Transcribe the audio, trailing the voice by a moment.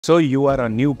So you are a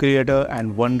new creator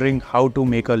and wondering how to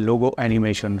make a logo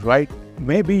animation, right?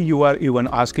 Maybe you are even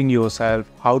asking yourself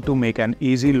how to make an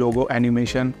easy logo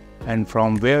animation and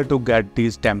from where to get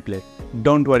these templates.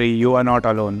 Don't worry, you are not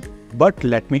alone. But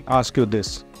let me ask you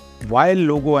this. Why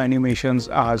logo animations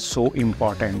are so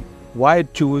important? Why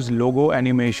choose logo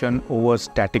animation over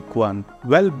static one?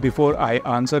 Well, before I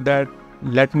answer that,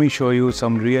 let me show you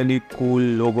some really cool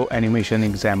logo animation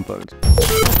examples.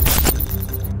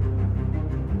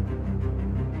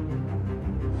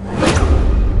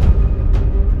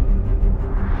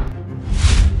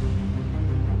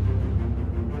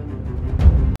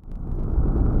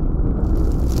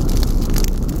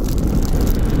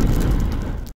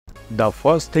 The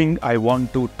first thing I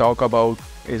want to talk about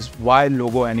is why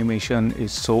logo animation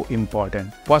is so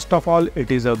important. First of all,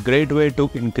 it is a great way to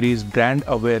increase brand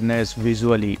awareness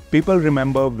visually. People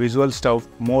remember visual stuff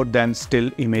more than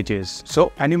still images.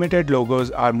 So animated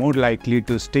logos are more likely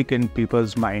to stick in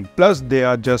people's mind. Plus, they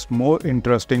are just more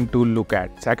interesting to look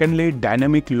at. Secondly,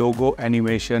 dynamic logo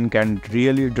animation can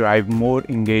really drive more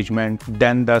engagement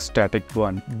than the static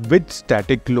one. With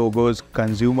static logos,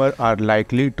 consumers are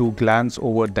likely to glance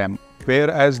over them,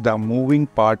 whereas the moving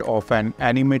part of an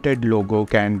animated logo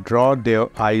can draw their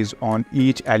eyes on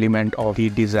each element of the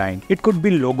design. It could be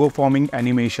logo forming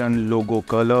animation, logo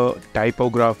color,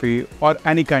 typography, or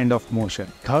any kind of motion.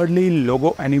 Thirdly,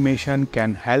 logo animation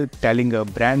can help telling a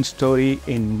brand story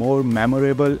in more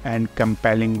memorable and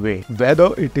compelling way.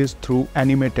 Whether it is through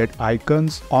animated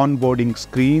icons, onboarding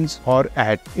screens, or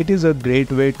ads, it is a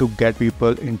great way to get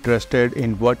people interested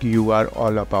in what you are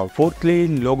all about. Fourthly,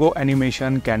 logo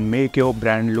animation can make your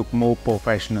brand look more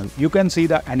professional. You can see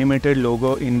the animated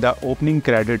logo in the opening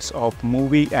credits of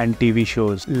movie and TV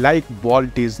shows like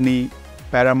Walt Disney,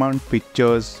 Paramount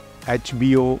Pictures,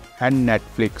 HBO, and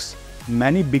Netflix.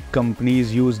 Many big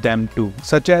companies use them too,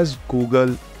 such as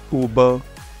Google, Uber,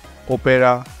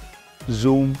 Opera,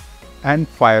 Zoom, and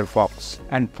Firefox.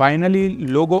 And finally,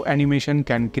 logo animation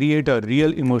can create a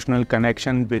real emotional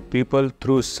connection with people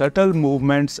through subtle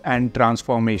movements and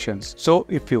transformations. So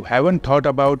if you haven't thought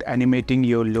about animating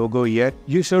your logo yet,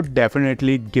 you should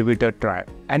definitely give it a try.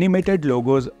 Animated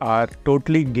logos are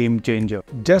totally game changer.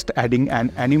 Just adding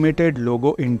an animated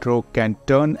logo intro can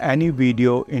turn any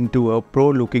video into a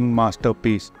pro-looking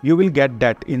masterpiece. You will get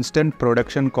that instant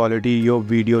production quality your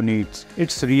video needs.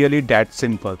 It's really that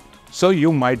simple. So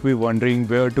you might be wondering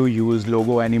where to use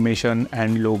logo animation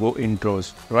and logo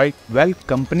intros, right? Well,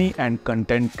 company and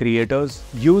content creators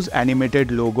use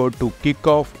animated logo to kick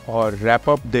off or wrap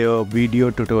up their video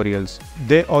tutorials.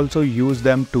 They also use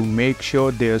them to make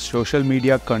sure their social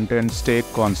media content stay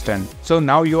constant. So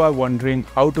now you are wondering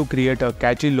how to create a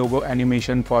catchy logo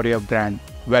animation for your brand.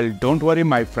 Well, don't worry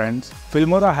my friends,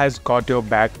 Filmora has got your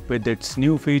back with its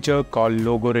new feature called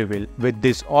Logo Reveal. With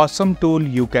this awesome tool,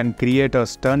 you can create a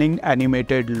stunning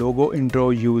animated logo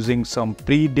intro using some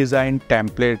pre-designed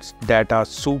templates that are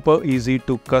super easy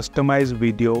to customize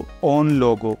with your own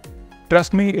logo.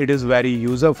 Trust me, it is very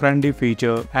user-friendly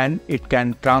feature and it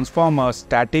can transform a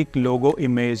static logo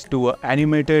image to an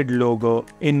animated logo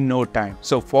in no time.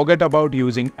 So forget about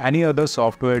using any other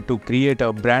software to create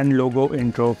a brand logo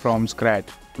intro from scratch,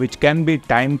 which can be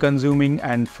time-consuming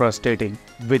and frustrating.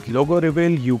 With Logo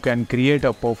Reveal, you can create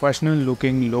a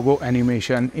professional-looking logo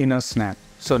animation in a snap.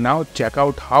 So now check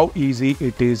out how easy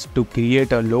it is to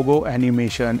create a logo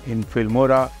animation in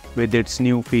Filmora with its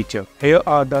new feature. Here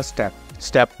are the steps.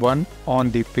 Step 1.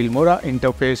 On the Filmora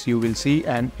interface, you will see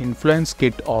an Influence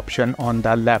Kit option on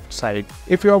the left side.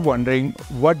 If you are wondering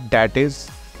what that is,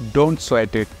 don't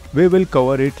sweat it. We will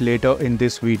cover it later in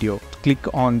this video.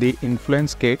 Click on the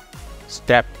Influence Kit.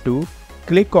 Step 2.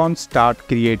 Click on Start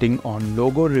Creating on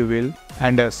Logo Reveal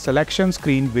and a selection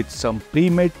screen with some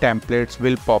pre-made templates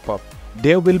will pop up.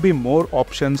 There will be more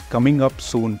options coming up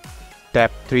soon.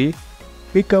 Step 3.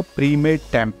 Pick a pre-made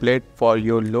template for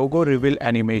your logo reveal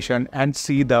animation and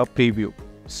see the preview.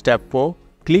 Step 4.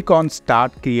 Click on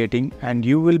Start Creating and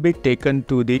you will be taken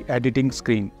to the editing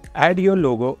screen. Add your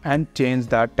logo and change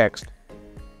the text.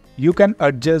 You can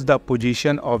adjust the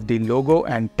position of the logo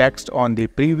and text on the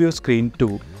preview screen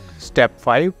too. Step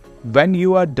 5. When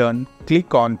you are done,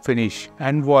 click on Finish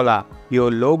and voila,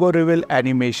 your logo reveal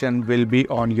animation will be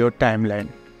on your timeline.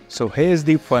 So here's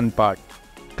the fun part.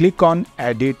 Click on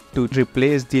Edit to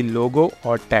replace the logo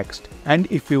or text. And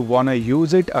if you wanna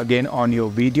use it again on your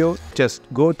video, just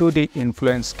go to the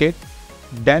Influence Kit,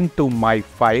 then to My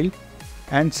File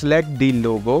and select the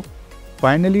logo.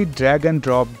 Finally, drag and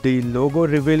drop the logo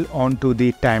reveal onto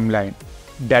the timeline.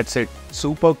 That's it.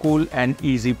 Super cool and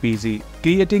easy peasy.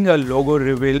 Creating a logo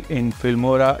reveal in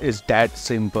Filmora is that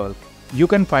simple. You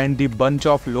can find the bunch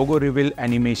of logo reveal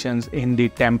animations in the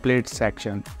templates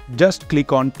section. Just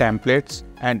click on templates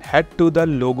and head to the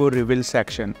logo reveal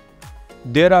section.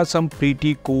 There are some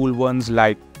pretty cool ones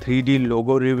like 3D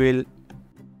logo reveal,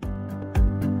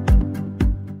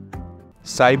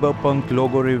 cyberpunk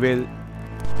logo reveal,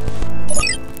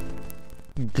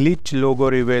 glitch logo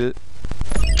reveal,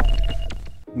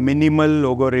 minimal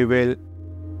logo reveal,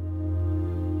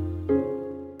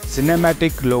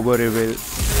 cinematic logo reveal,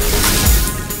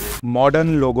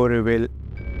 modern logo reveal,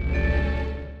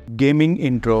 gaming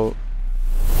intro,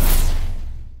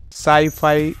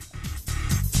 sci-fi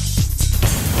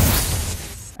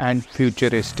and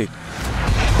futuristic.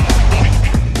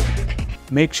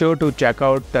 Make sure to check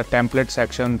out the template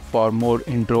section for more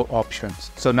intro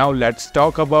options. So now let's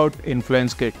talk about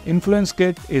Influence Kit. Influence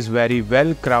Kit is very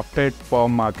well crafted for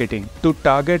marketing to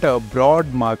target a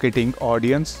broad marketing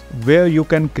audience where you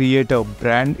can create a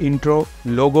brand intro,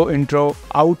 logo intro,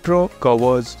 outro,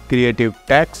 covers, creative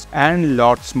text and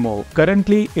lots more.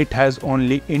 Currently it has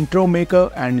only intro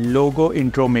maker and logo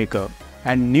intro maker.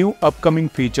 And new upcoming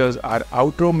features are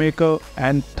outro maker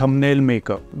and thumbnail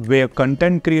maker, where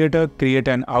content creator create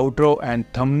an outro and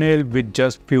thumbnail with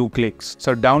just few clicks.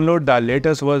 So download the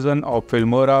latest version of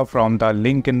Filmora from the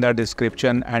link in the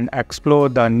description and explore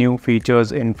the new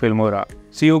features in Filmora.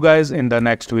 See you guys in the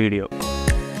next video.